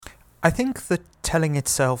I think that telling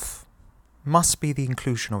itself must be the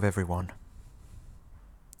inclusion of everyone.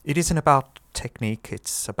 It isn't about technique,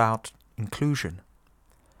 it's about inclusion.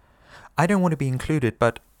 I don't want to be included,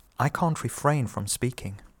 but I can't refrain from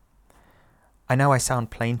speaking. I know I sound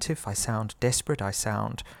plaintive, I sound desperate, I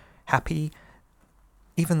sound happy,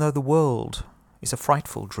 even though the world is a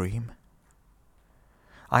frightful dream.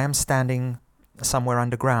 I am standing somewhere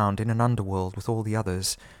underground in an underworld with all the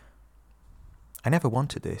others. I never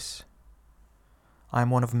wanted this. I am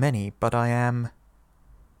one of many, but I am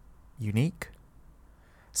unique.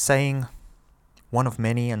 Saying one of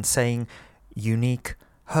many and saying unique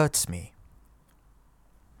hurts me.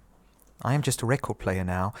 I am just a record player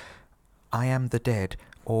now. I am the dead,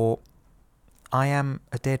 or I am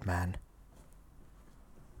a dead man.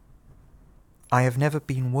 I have never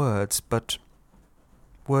been words, but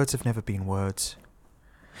words have never been words.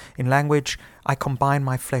 In language, I combine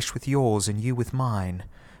my flesh with yours and you with mine.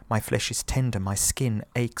 My flesh is tender, my skin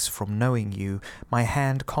aches from knowing you. My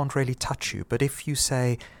hand can't really touch you, but if you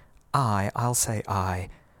say I'll say I.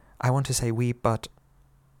 I want to say we, but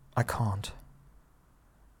I can't.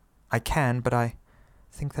 I can, but I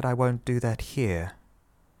think that I won't do that here.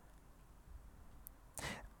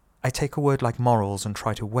 I take a word like morals and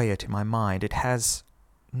try to weigh it in my mind. It has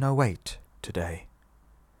no weight today.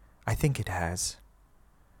 I think it has.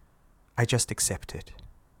 I just accept it.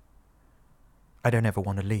 I don't ever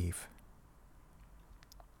want to leave.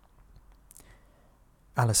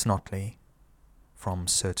 Alice Notley, from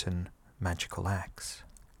Certain Magical Acts.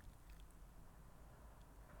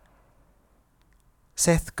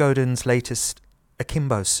 Seth Godin's latest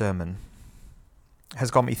Akimbo sermon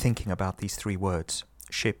has got me thinking about these three words,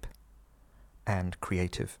 ship and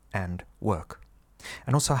creative and work,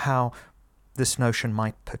 and also how this notion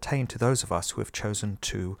might pertain to those of us who have chosen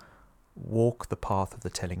to walk the path of the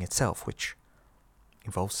telling itself, which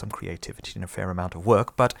involves some creativity and a fair amount of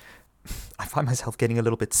work, but I find myself getting a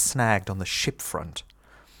little bit snagged on the ship front,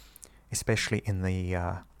 especially in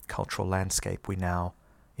the cultural landscape we now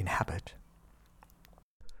inhabit.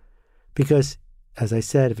 Because, as I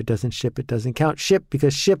said, if it doesn't ship, it doesn't count. Ship,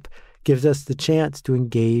 because ship gives us the chance to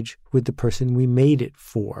engage with the person we made it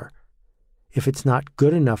for. If it's not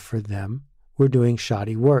good enough for them, we're doing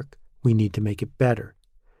shoddy work. We need to make it better.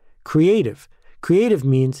 Creative. Creative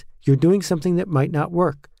means you're doing something that might not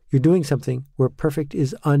work. You're doing something where perfect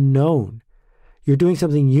is unknown. You're doing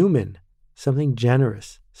something human, something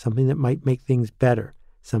generous, something that might make things better,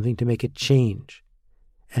 something to make it change.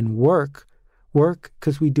 And work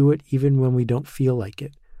because we do it even when we don't feel like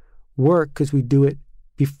it. Work because we do it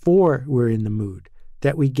before we're in the mood,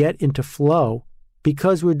 that we get into flow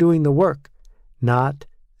because we're doing the work, not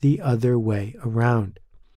the other way around.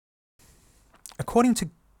 According to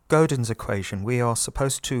Godin's equation, we are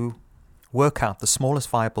supposed to work out the smallest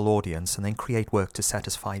viable audience and then create work to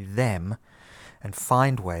satisfy them and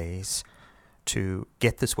find ways to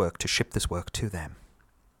get this work, to ship this work to them.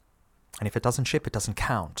 And if it doesn't ship, it doesn't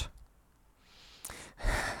count.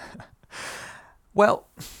 Well,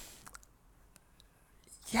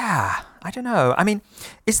 yeah, I don't know. I mean,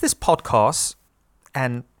 is this podcast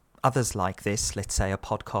and others like this, let's say a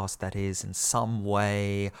podcast that is in some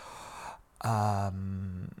way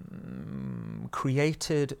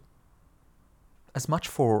created as much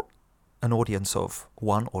for an audience of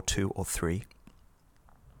one or two or three,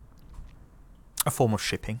 a form of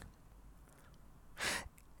shipping?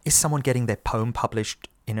 Is someone getting their poem published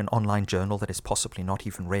in an online journal that is possibly not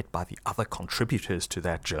even read by the other contributors to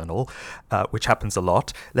that journal, which happens a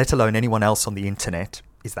lot, let alone anyone else on the internet?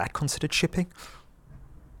 Is that considered shipping?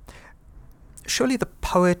 Surely the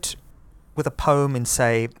poet with a poem in,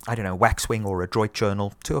 say, I don't know, Waxwing or Adroit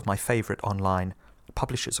Journal, two of my favorite online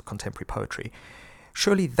publishers of contemporary poetry,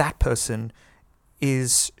 surely that person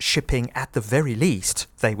is shipping, at the very least,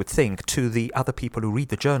 they would think, to the other people who read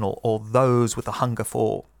the journal, or those with a hunger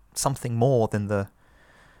for something more than the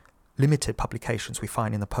limited publications we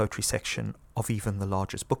find in the poetry section of even the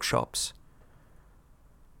largest bookshops.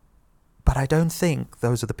 But I don't think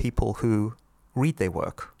those are the people who read their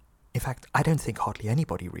work. In fact, I don't think hardly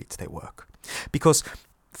anybody reads their work. Because,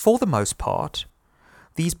 for the most part,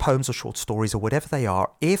 these poems or short stories or whatever they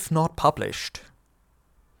are, if not published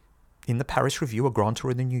in the Paris Review or Granta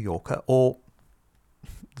or the New Yorker, or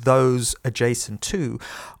those adjacent to,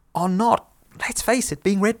 are not, let's face it,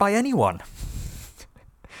 being read by anyone.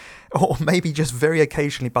 Or maybe just very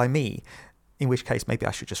occasionally by me, in which case maybe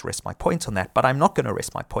I should just rest my point on that. But I'm not going to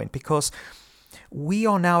rest my point, because we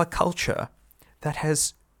are now a culture that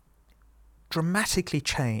has dramatically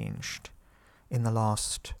changed in the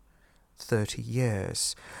last 30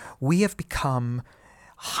 years. We have become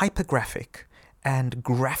hypergraphic and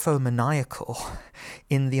graphomaniacal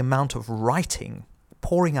in the amount of writing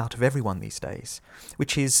pouring out of everyone these days,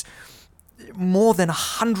 which is more than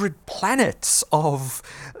 100 planets of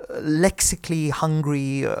lexically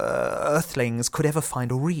hungry earthlings could ever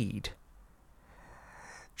find or read.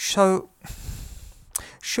 So,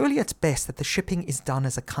 surely it's best that the shipping is done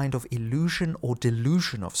as a kind of illusion or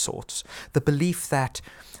delusion of sorts, the belief that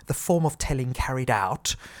the form of telling carried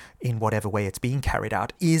out, in whatever way it's being carried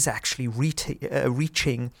out, is actually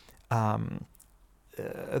reaching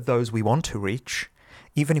those we want to reach,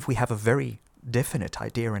 even if we have a very definite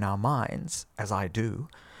idea in our minds, as I do.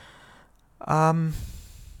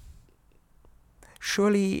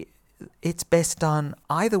 Surely it's best done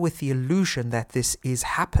either with the illusion that this is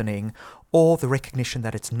happening or the recognition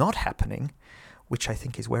that it's not happening, which I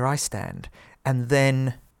think is where I stand, and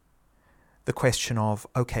then the question of,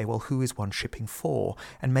 okay, well, who is one shipping for?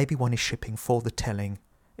 And maybe one is shipping for the telling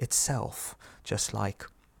itself, just like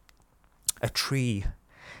a tree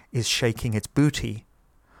is shaking its booty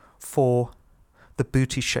for the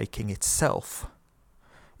booty shaking itself.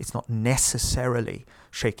 It's not necessarily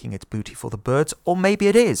shaking its booty for the birds, or maybe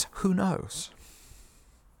it is, who knows?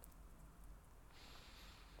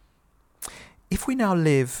 If we now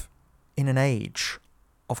live in an age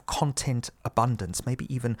of content abundance,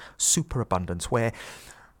 maybe even superabundance, where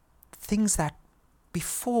things that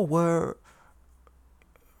before were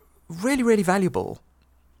really, really valuable,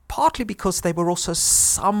 partly because they were also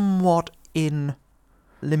somewhat in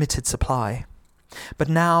limited supply, but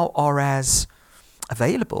now are as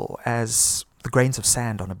available as the grains of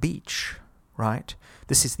sand on a beach, right?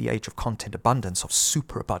 This is the age of content abundance, of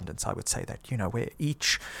superabundance, I would say, that, where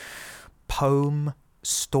each poem,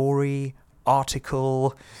 story,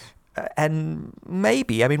 article, and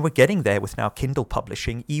maybe, we're getting there with now Kindle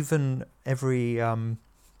publishing, even every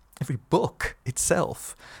book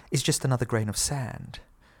itself is just another grain of sand.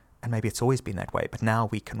 And maybe it's always been that way, but now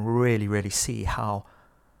we can really, really see how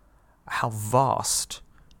vast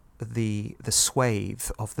the swathe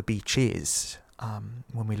of the beach is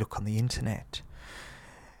when we look on the internet.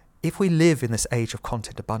 If we live in this age of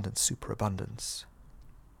content abundance, superabundance,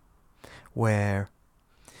 where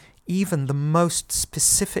even the most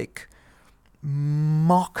specific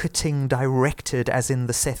marketing directed, as in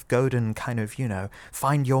the Seth Godin kind of,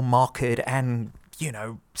 find your market and,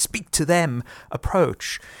 speak to them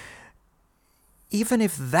approach, even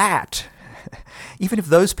if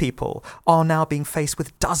those people are now being faced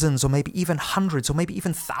with dozens or maybe even hundreds or maybe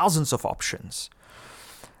even thousands of options,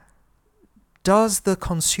 does the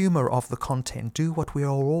consumer of the content do what we are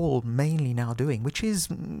all mainly now doing, which is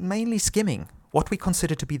mainly skimming what we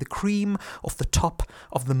consider to be the cream of the top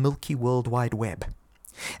of the milky World Wide Web?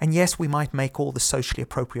 And yes, we might make all the socially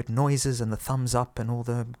appropriate noises and the thumbs up and all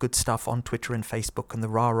the good stuff on Twitter and Facebook and the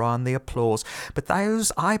rah-rah and the applause, but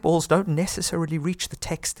those eyeballs don't necessarily reach the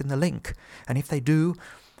text in the link. And if they do,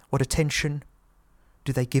 what attention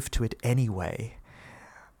do they give to it anyway?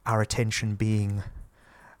 Our attention being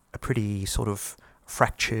a pretty sort of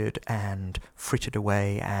fractured and frittered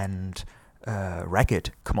away and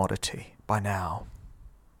ragged commodity by now.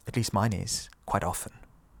 At least mine is, quite often.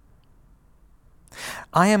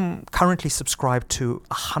 I am currently subscribed to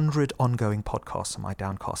 100 ongoing podcasts on my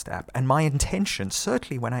Downcast app, and my intention,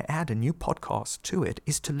 certainly when I add a new podcast to it,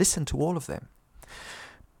 is to listen to all of them.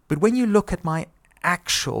 But when you look at my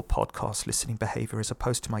actual podcast listening behavior as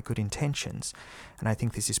opposed to my good intentions, and I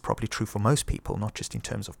think this is probably true for most people, not just in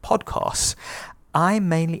terms of podcasts, I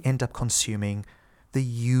mainly end up consuming the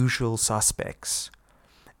usual suspects,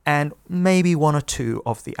 and maybe one or two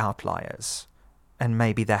of the outliers. And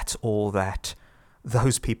maybe that's all that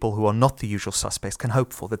those people who are not the usual suspects can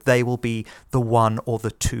hope for, that they will be the one or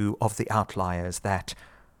the two of the outliers that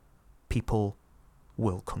people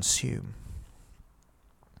will consume.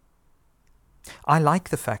 I like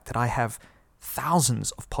the fact that I have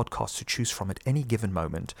thousands of podcasts to choose from at any given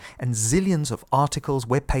moment, and zillions of articles,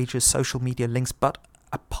 web pages, social media links, but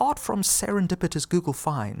apart from serendipitous Google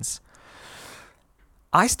finds,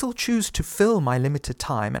 I still choose to fill my limited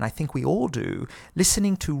time, and I think we all do,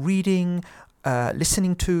 listening to reading,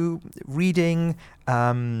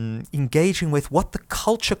 engaging with what the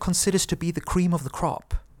culture considers to be the cream of the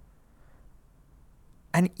crop.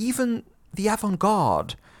 And even the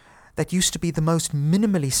avant-garde that used to be the most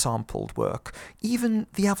minimally sampled work, even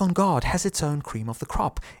the avant-garde has its own cream of the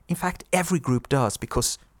crop. In fact, every group does,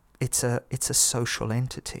 because it's a social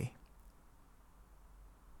entity.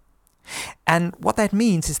 And what that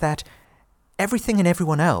means is that everything and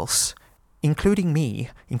everyone else, including me,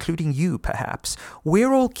 including you perhaps,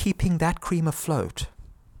 we're all keeping that cream afloat.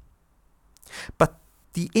 But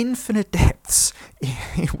the infinite depths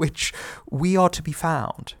in which we are to be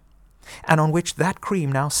found, and on which that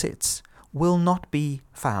cream now sits, will not be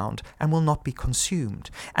found and will not be consumed.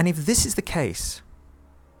 And if this is the case,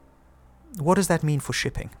 what does that mean for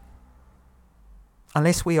shipping?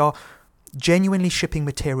 Unless we are genuinely shipping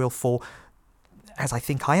material for, as I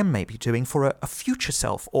think I am maybe doing, for a future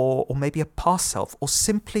self, or maybe a past self, or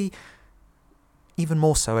simply, even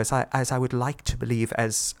more so, as I would like to believe,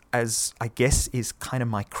 as I guess is kind of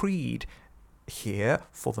my creed here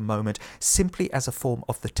for the moment, simply as a form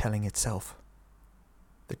of the telling itself.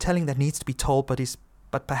 The telling that needs to be told,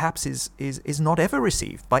 but perhaps is not ever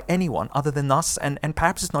received by anyone other than us, and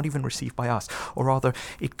perhaps it's not even received by us, or rather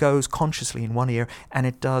it goes consciously in one ear and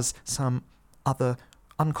it does some other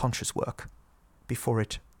unconscious work before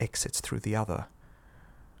it exits through the other,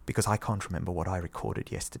 because I can't remember what I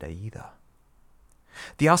recorded yesterday either.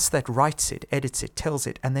 The us that writes it, edits it, tells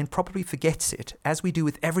it, and then probably forgets it, as we do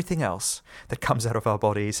with everything else that comes out of our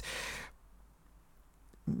bodies,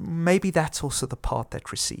 maybe that's also the part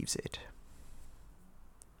that receives it.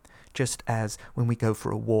 Just as when we go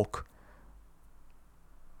for a walk,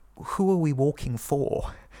 who are we walking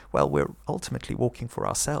for? Well, we're ultimately walking for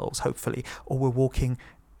ourselves, hopefully, or we're walking,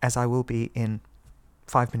 as I will be in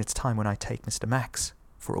 5 minutes' time when I take Mr. Max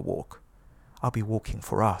for a walk. I'll be walking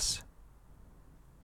for us.